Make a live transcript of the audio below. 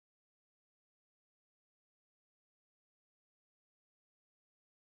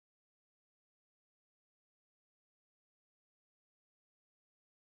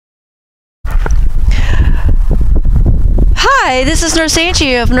Hi, this is Nurse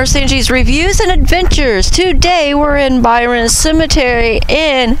Angie of Nurse Angie's Reviews and Adventures. Today we're in Bryon Cemetery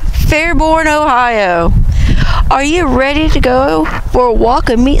in Fairborn, Ohio. Are you ready to go for a walk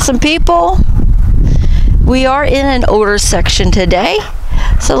and meet some people? We are in an older section today,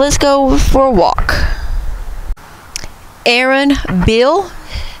 so let's go for a walk. Aaron Beal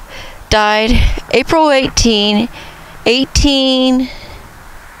died April 18,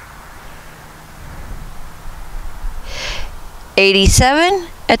 1887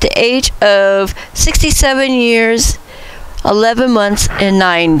 at the age of 67 years, 11 months, and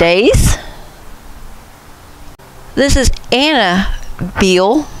 9 days. This is Anna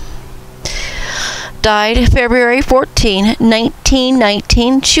Beal. Died February 14,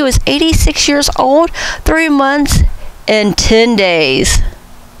 1919. She was 86 years old, 3 months, and 10 days.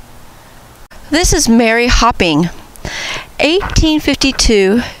 This is Mary Hopping,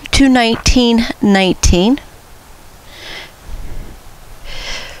 1852 to 1919.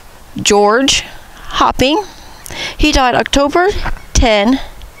 George Hopping, he died October 10,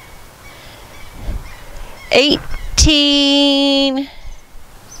 93,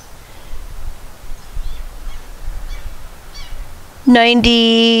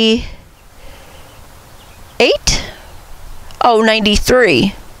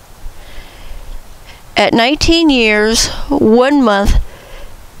 at 19 years, 1 month,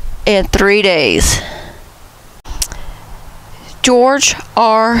 and 3 days. George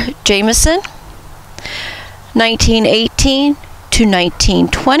R. Jameson, 1918 to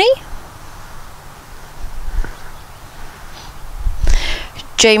 1920.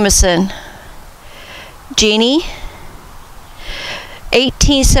 Jameson Jeannie,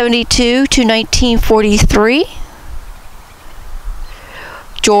 1872 to 1943.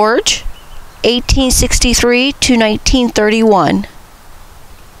 George, 1863 to 1931.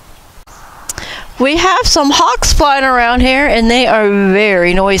 We have some hawks flying around here, and they are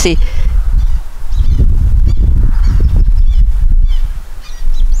very noisy.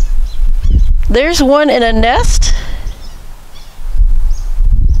 There's one in a nest.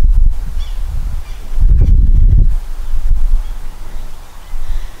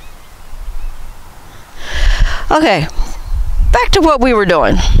 Okay, back to what we were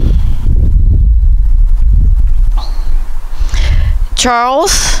doing.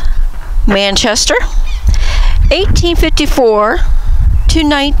 Charles Manchester, 1854 to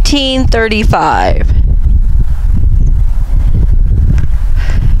 1935.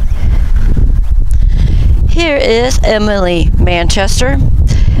 Here is Emily Manchester,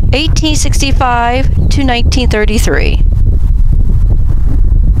 1865 to 1933.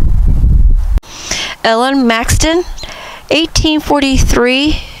 Ellen Maxton,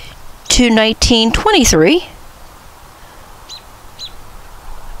 1843 to 1923.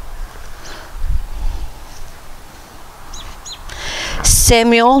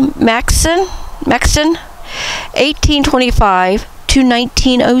 Samuel Maxton, 1825 to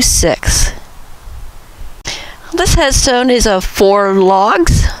 1906. This headstone is of 4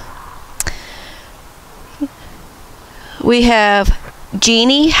 logs. We have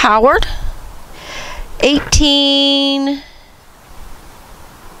Jeannie Howard,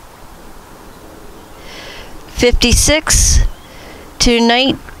 1856 to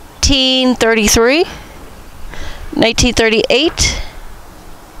 1933, 1938.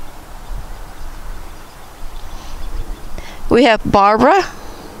 We have Barbara.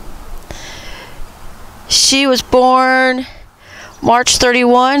 She was born March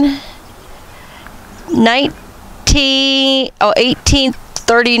 31,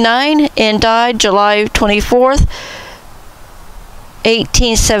 1839 and died July 24th,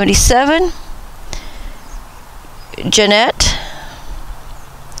 1877. Jeanette.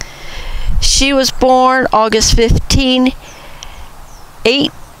 She was born August 15,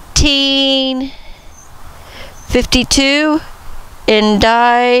 1852 and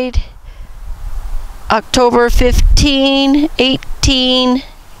died October 15,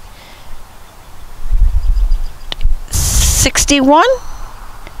 1861,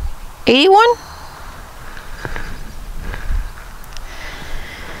 81.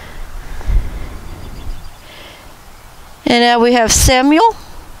 And now we have Samuel.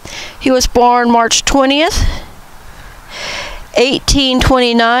 He was born March 20th,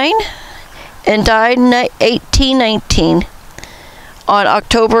 1829 and died in 1819 on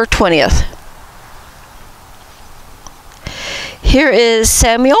October 20th. Here is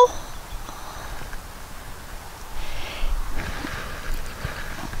Samuel.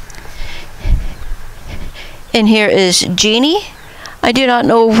 And here is Jeannie. I do not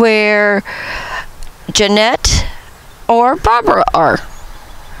know where Jeanette or Barbara are.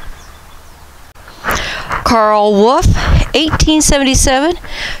 Carl Wolf, 1877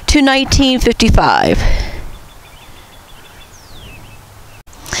 to 1955.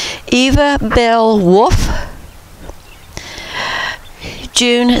 Eva Bell Wolf,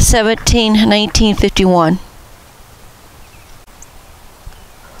 June 17, 1951.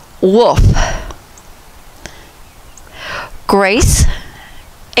 Wolf. Grace,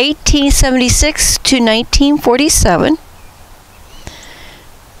 1876 to 1947.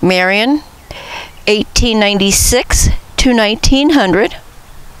 Marion, 1896 to 1900.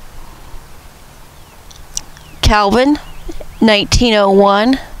 Calvin,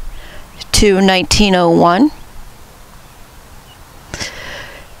 1901 to 1901.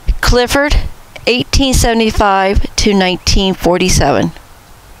 Clifford, 1875 to 1947.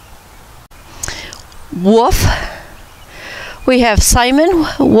 Wolf. We have Simon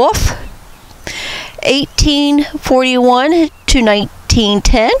Wolf, 1841 to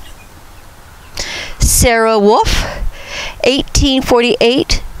 1910. Sarah Wolf,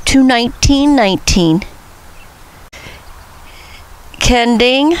 1848 to 1919.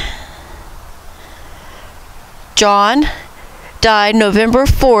 Kending John died November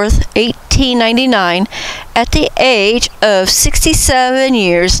 4th, 1899, at the age of 67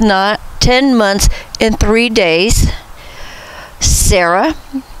 years, 10 months, and 3 days. Sarah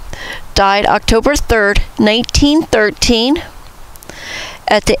died October 3rd, 1913,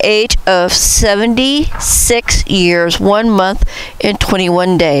 at the age of 76 years, 1 month, and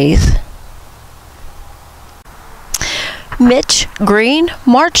 21 days. Mitch Green,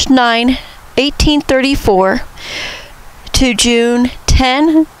 March 9, 1834 to June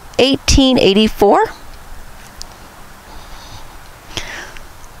 10, 1884.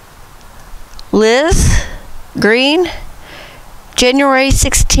 Liz Green, January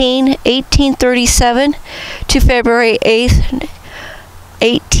 16, 1837 to February 8,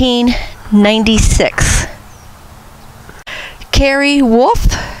 1896. Carrie Wolf,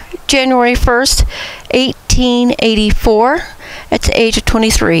 January 1st, 1884, at the age of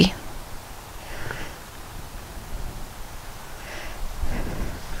 23.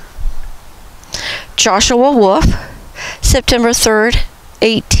 Joshua Wolf, September 3rd,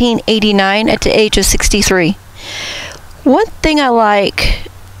 1889, at the age of 63. One thing I like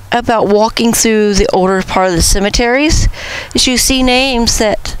about walking through the older part of the cemeteries is you see names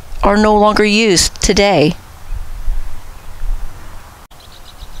that are no longer used today.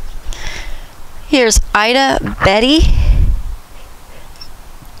 Here's Ida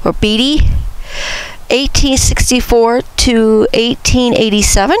Beatty, 1864 to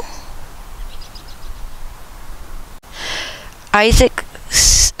 1887. Isaac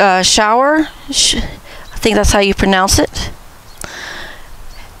Shower, I think that's how you pronounce it.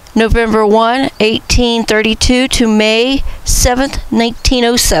 November 1, 1832 to May 7th,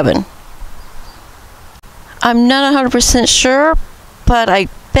 1907. I'm not 100% sure, but I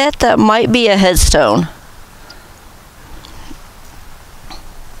bet that might be a headstone.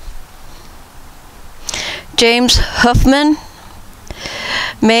 James Huffman,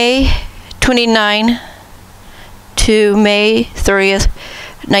 May 29 to May 30th,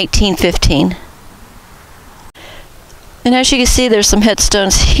 1915. And as you can see, there's some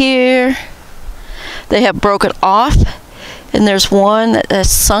headstones here. They have broken off, and there's one that's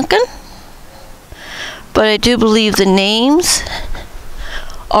sunken. But I do believe the names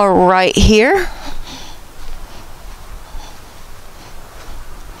are right here.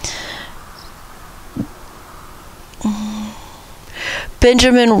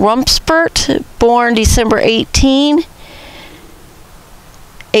 Benjamin Rumspert, born December 18,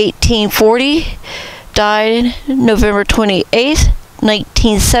 1840, died November 28,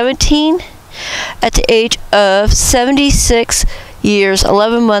 1917, at the age of 76 years,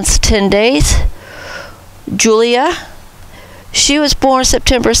 11 months, 10 days. Julia, she was born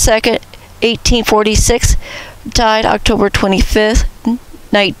September 2nd, 1846, died October 25th,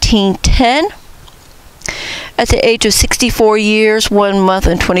 1910, at the age of 64 years, 1 month,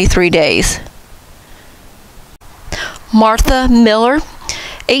 and 23 days. Martha Miller,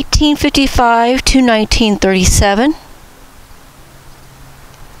 1855 to 1937.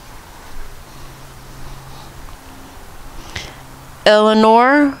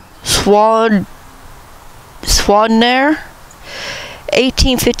 Eleanor Swadner,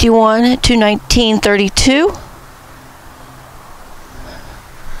 1851 to 1932.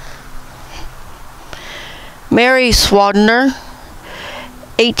 Mary Swadner,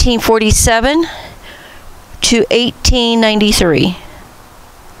 1847 to 1893.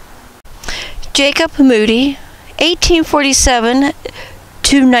 Jacob Moody, 1847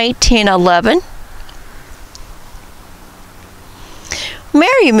 to 1911.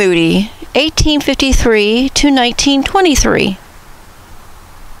 Mary Moody, 1853 to 1923.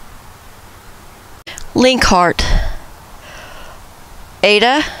 Linkhart.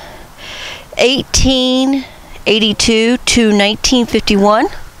 Ada, 1882 to 1951.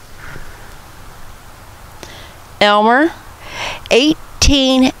 Elmer,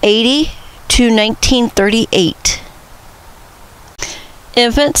 1880 to 1938.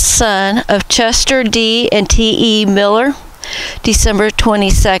 Infant son of Chester D. and T.E. Miller, December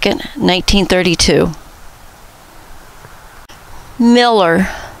 22nd, 1932. Miller.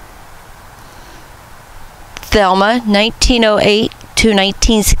 Thelma, 1908 to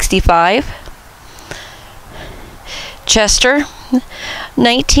 1965. Chester,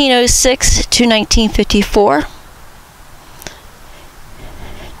 1906 to 1954.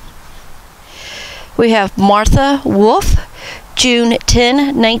 We have Martha Wolfe, June 10,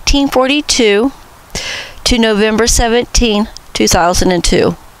 1942 to November 17,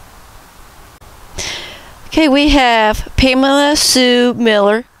 2002. Okay, we have Pamela Sue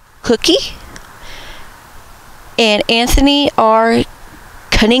Miller Cookie and Anthony R.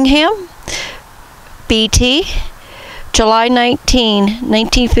 Cunningham, BT, July 19,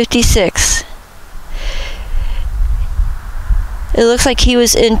 1956. It looks like he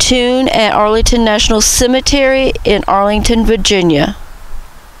was entombed at Arlington National Cemetery in Arlington, Virginia.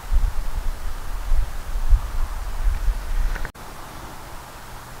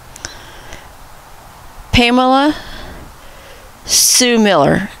 Pamela Sue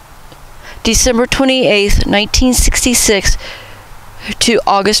Miller, December 28, 1966 to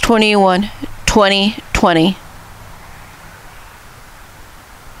August 21, 2020.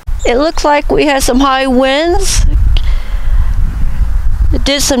 It looks like we had some high winds. It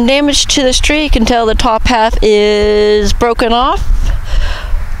did some damage to the street. You can tell the top half is broken off.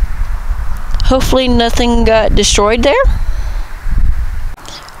 Hopefully nothing got destroyed there.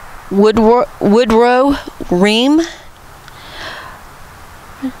 Woodrow Ream,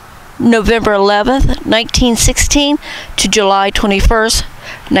 November 11th, 1916 to July 21st,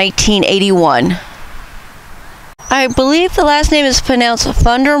 1981. I believe the last name is pronounced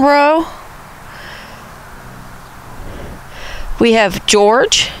Thunderborough. We have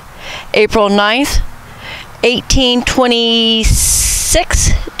George, April 9th,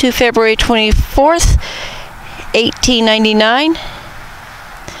 1826 to February 24th, 1899.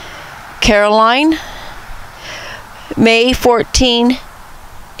 Caroline, May 14,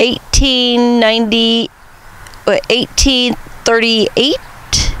 1838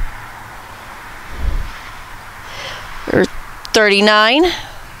 or 39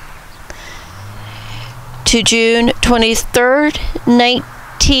 to June 23rd,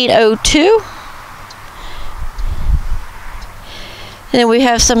 1902. And then we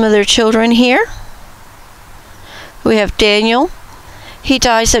have some of their children here. We have Daniel. He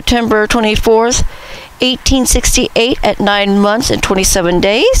died September 24th, 1868 at 9 months and 27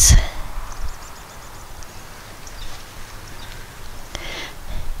 days.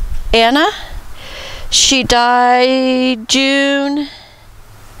 Anna, she died June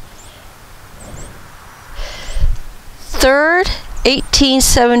 3rd,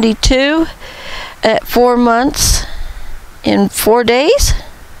 1872 at 4 months and 4 days.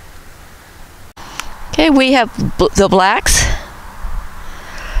 Okay, we have the Blacks.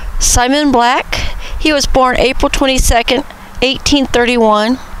 Simon Black, he was born April 22nd,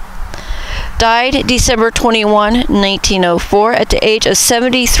 1831. Died December 21, 1904 at the age of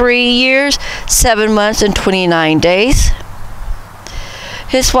 73 years, 7 months and 29 days.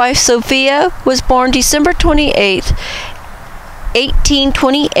 His wife Sophia was born December 28,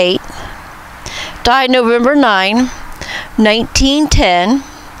 1828. Died November 9, 1910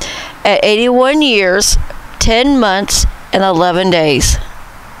 at 81 years, 10 months and 11 days.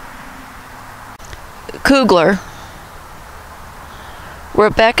 Kugler.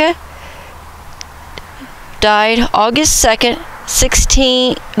 Rebecca died August 2nd,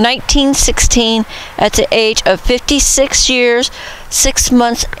 1916 at the age of 56 years, 6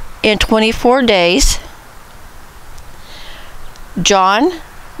 months and 24 days. John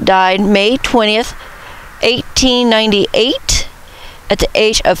died May 20th, 1898 at the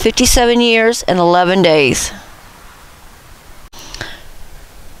age of 57 years and 11 days.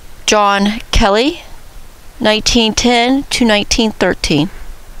 John Kelly, 1910 to 1913.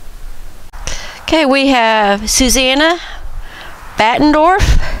 Okay, we have Susanna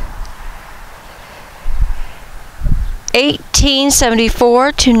Battendorf,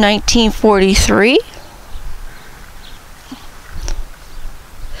 1874 to 1943.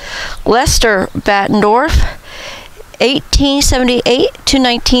 Lester Battendorf, 1878 to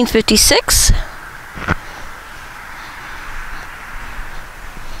 1956.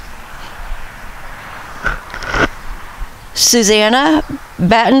 Susanna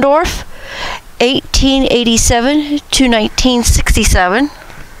Battendorf, 1887 to 1967.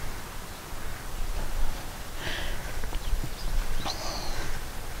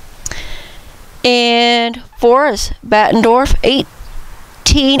 And Forrest Battendorf,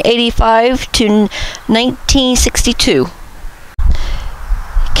 1885 to 1962.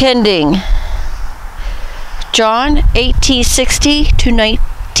 Kending John, 1860 to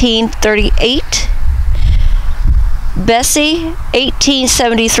 1938. Bessie,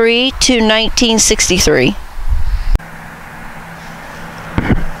 1873 to 1963.